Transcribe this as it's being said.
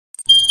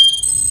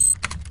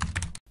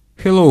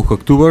Hello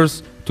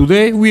Hacktubers,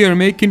 today we are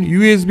making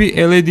USB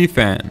LED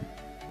fan.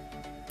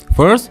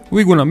 First,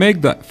 we're gonna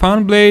make the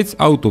fan blades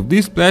out of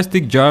this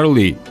plastic jar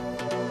lid.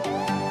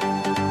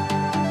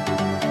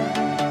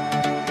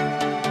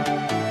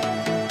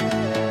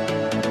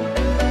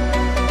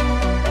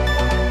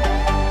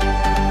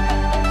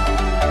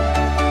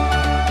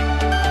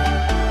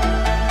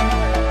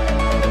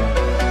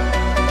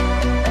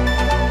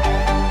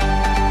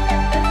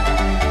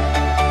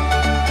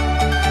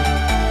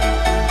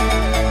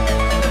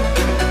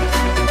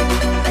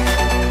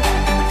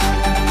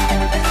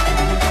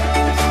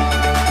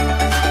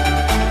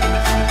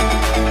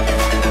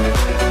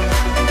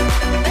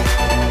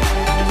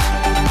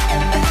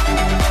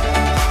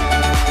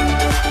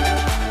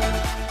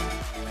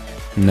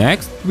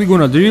 Next, we're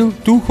gonna drill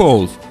two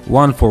holes,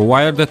 one for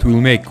wire that will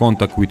make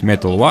contact with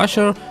metal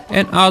washer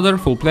and other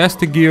for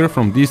plastic gear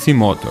from DC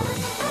motor.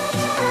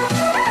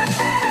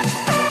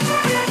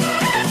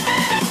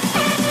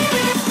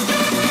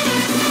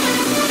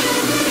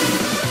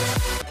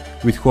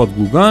 With hot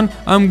glue gun,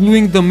 I'm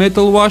gluing the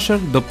metal washer,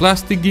 the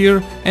plastic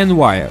gear and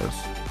wires.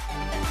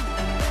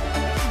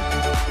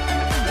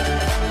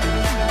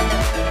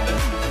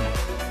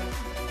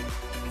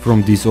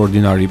 From this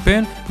ordinary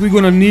pen, we're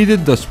gonna need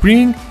the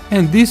spring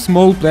and this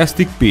small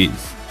plastic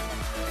piece.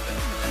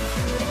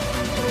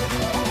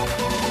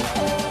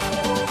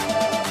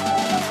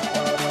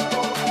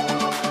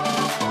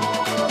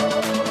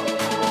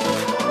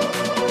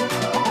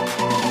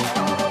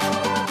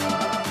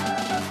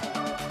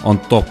 On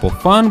top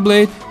of fan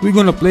blade, we're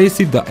gonna place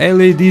it the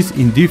LEDs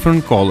in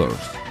different colors.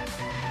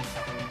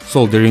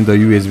 Soldering the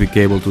USB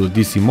cable to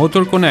the DC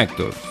motor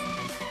connectors.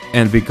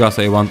 And because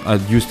I want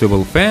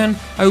adjustable fan,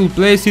 I will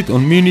place it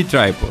on mini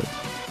tripod.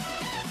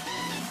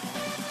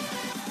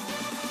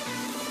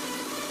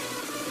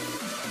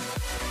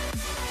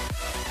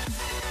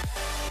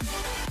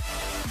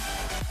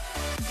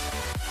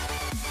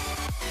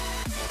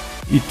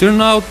 It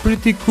turned out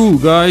pretty cool,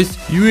 guys,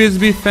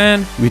 USB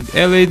fan with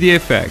LED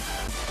effect.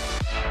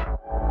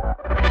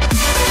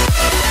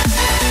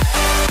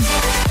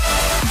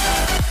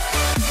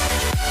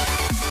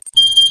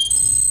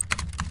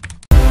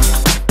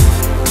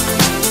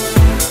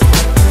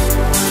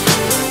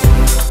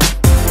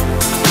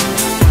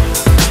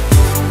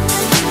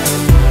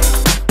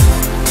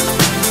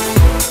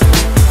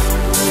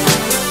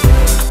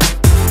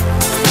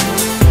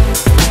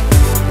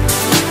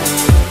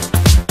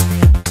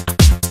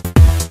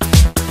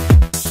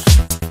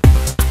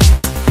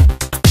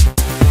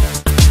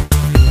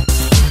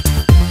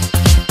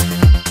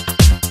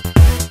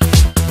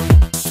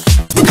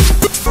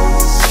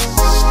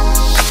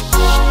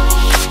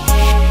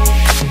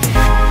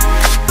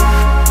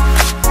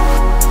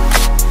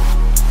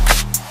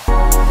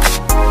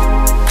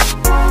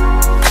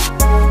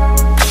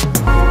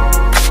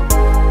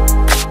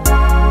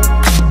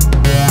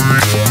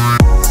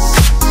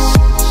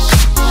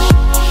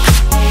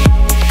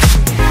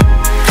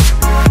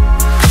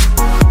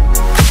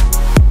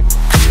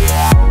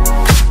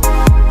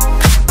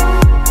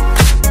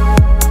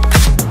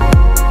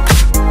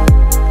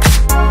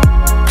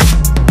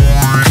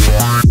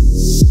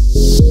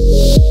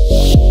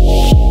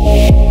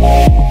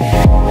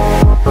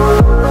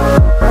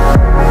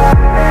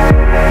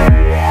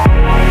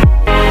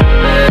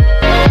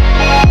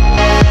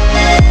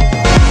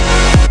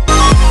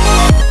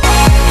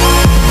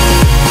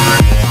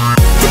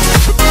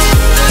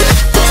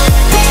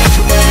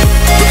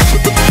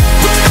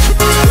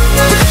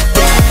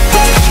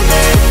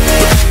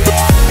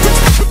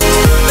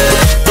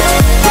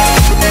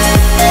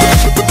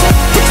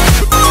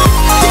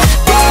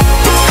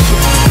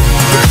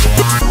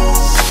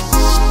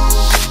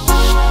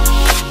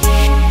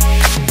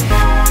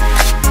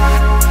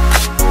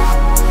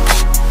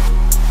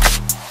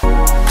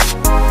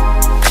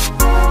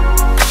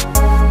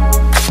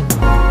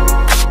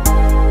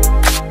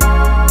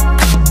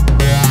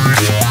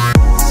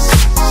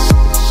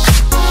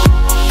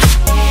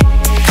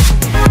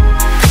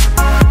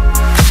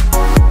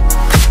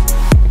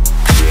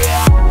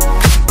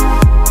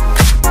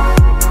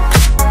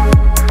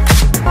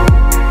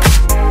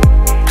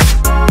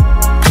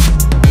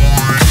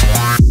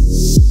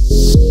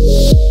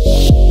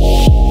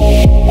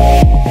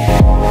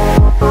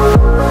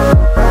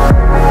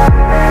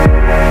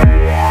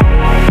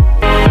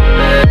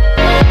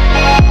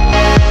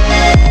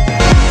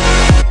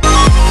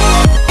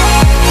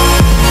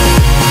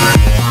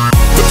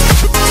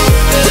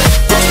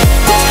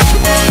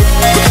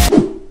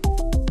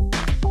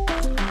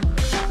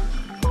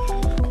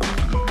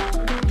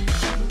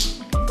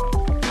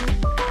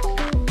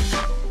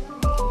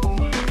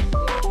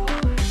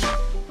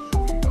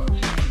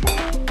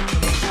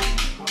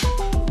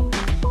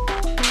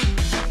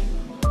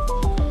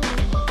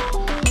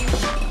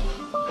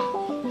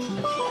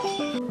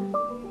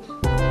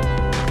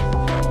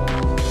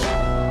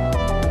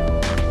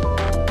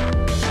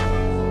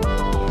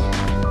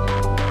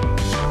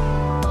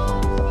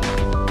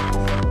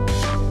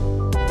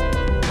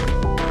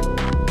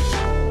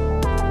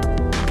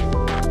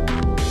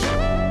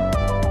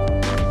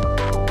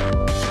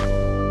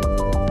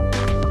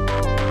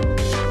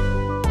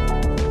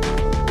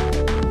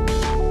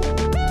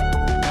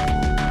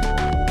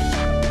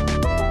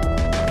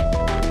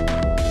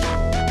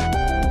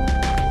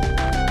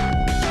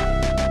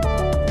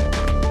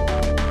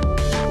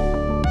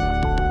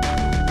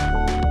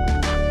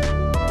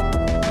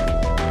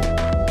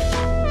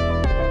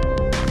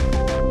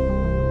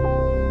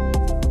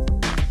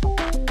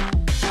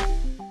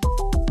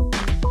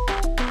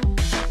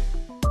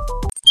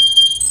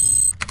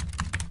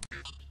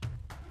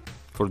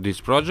 For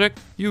this project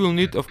you will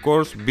need, of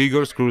course,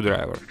 bigger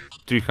screwdriver,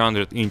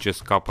 300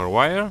 inches copper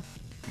wire,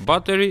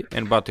 battery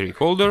and battery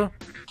holder,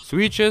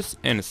 switches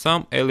and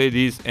some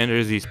LEDs and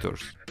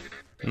resistors.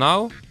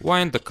 Now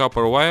wind the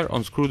copper wire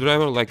on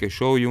screwdriver like I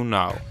show you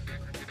now.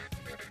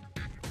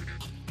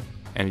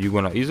 And you're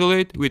gonna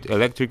isolate with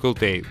electrical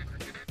tape.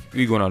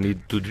 We're gonna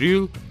need to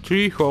drill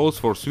 3 holes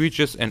for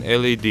switches and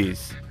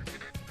LEDs.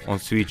 On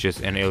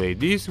switches and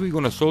LEDs we're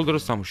gonna solder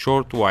some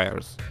short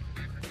wires.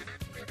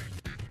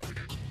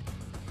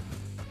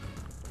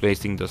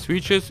 Placing the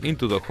switches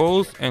into the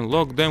holes and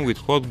lock them with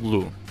hot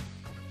glue.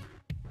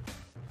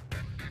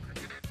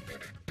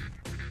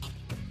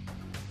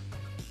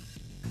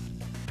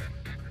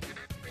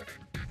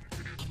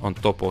 On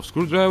top of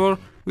screwdriver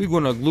we're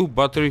gonna glue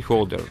battery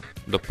holder.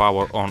 The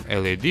power on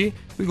LED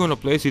we're gonna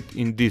place it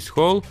in this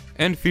hole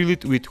and fill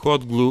it with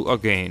hot glue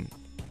again.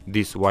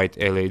 This white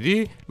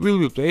LED will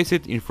be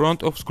placed in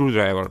front of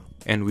screwdriver,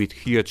 and with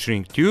heat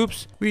shrink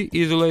tubes we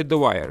isolate the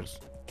wires.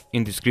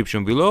 In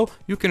description below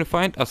you can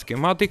find a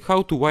schematic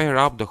how to wire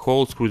up the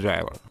whole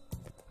screwdriver.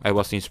 I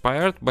was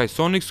inspired by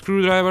sonic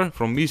screwdriver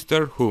from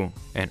Mr. Who,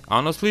 and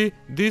honestly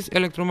this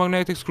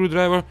electromagnetic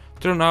screwdriver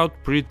turned out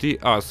pretty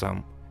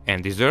awesome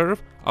and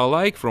deserve a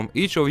like from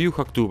each of you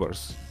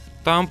hacktubers.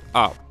 Thumb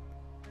up!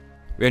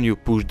 When you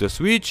push the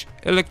switch,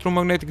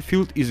 electromagnetic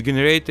field is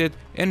generated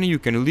and you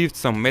can lift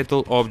some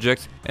metal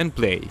objects and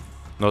play.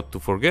 Not to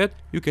forget,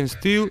 you can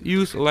still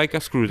use like a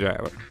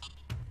screwdriver.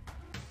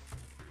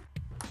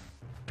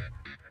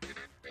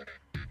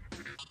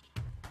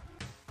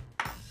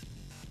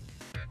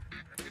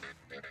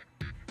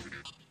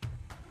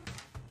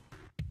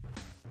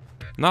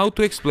 Now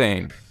to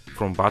explain.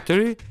 From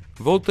battery,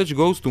 voltage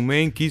goes to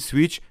main key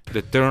switch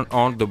that turn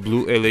on the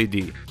blue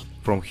LED.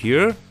 From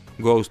here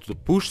goes to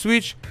push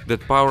switch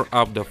that power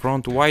up the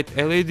front white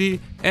LED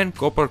and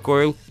copper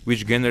coil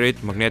which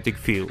generate magnetic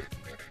field.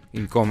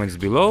 In comments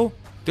below,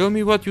 tell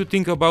me what you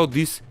think about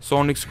this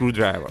sonic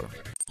screwdriver.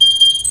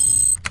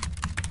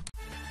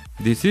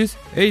 This is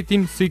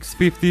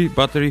 18650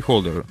 battery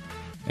holder,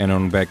 and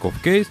on back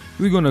of case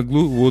we're gonna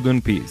glue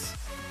wooden piece.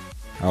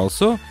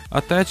 Also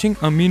attaching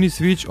a mini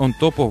switch on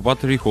top of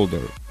battery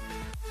holder.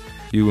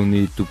 You will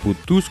need to put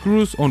 2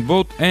 screws on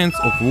both ends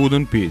of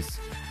wooden piece.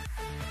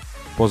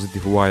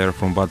 Positive wire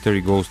from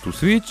battery goes to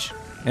switch,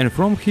 and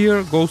from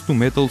here goes to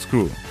metal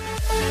screw.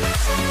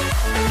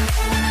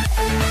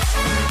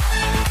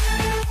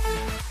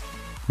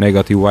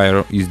 Negative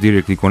wire is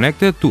directly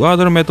connected to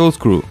other metal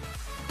screw.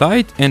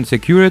 Tight and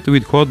secure it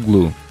with hot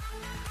glue.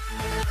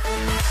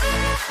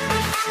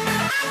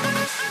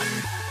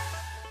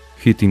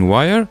 Heating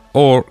wire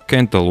or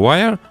candle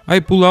wire I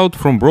pull out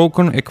from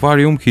broken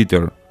aquarium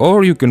heater,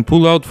 or you can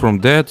pull out from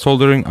dead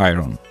soldering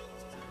iron.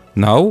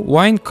 Now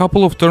wind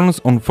couple of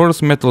turns on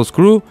first metal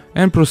screw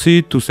and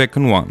proceed to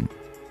second one.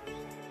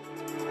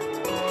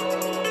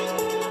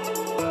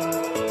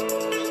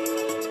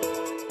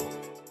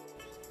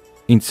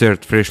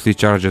 Insert freshly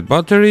charged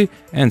battery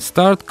and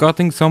start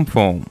cutting some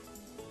foam.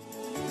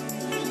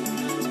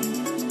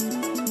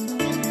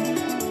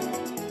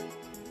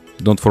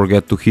 Don't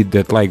forget to hit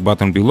that like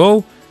button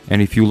below,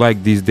 and if you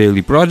like these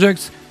daily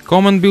projects,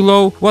 comment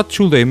below what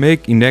should I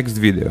make in next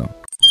video.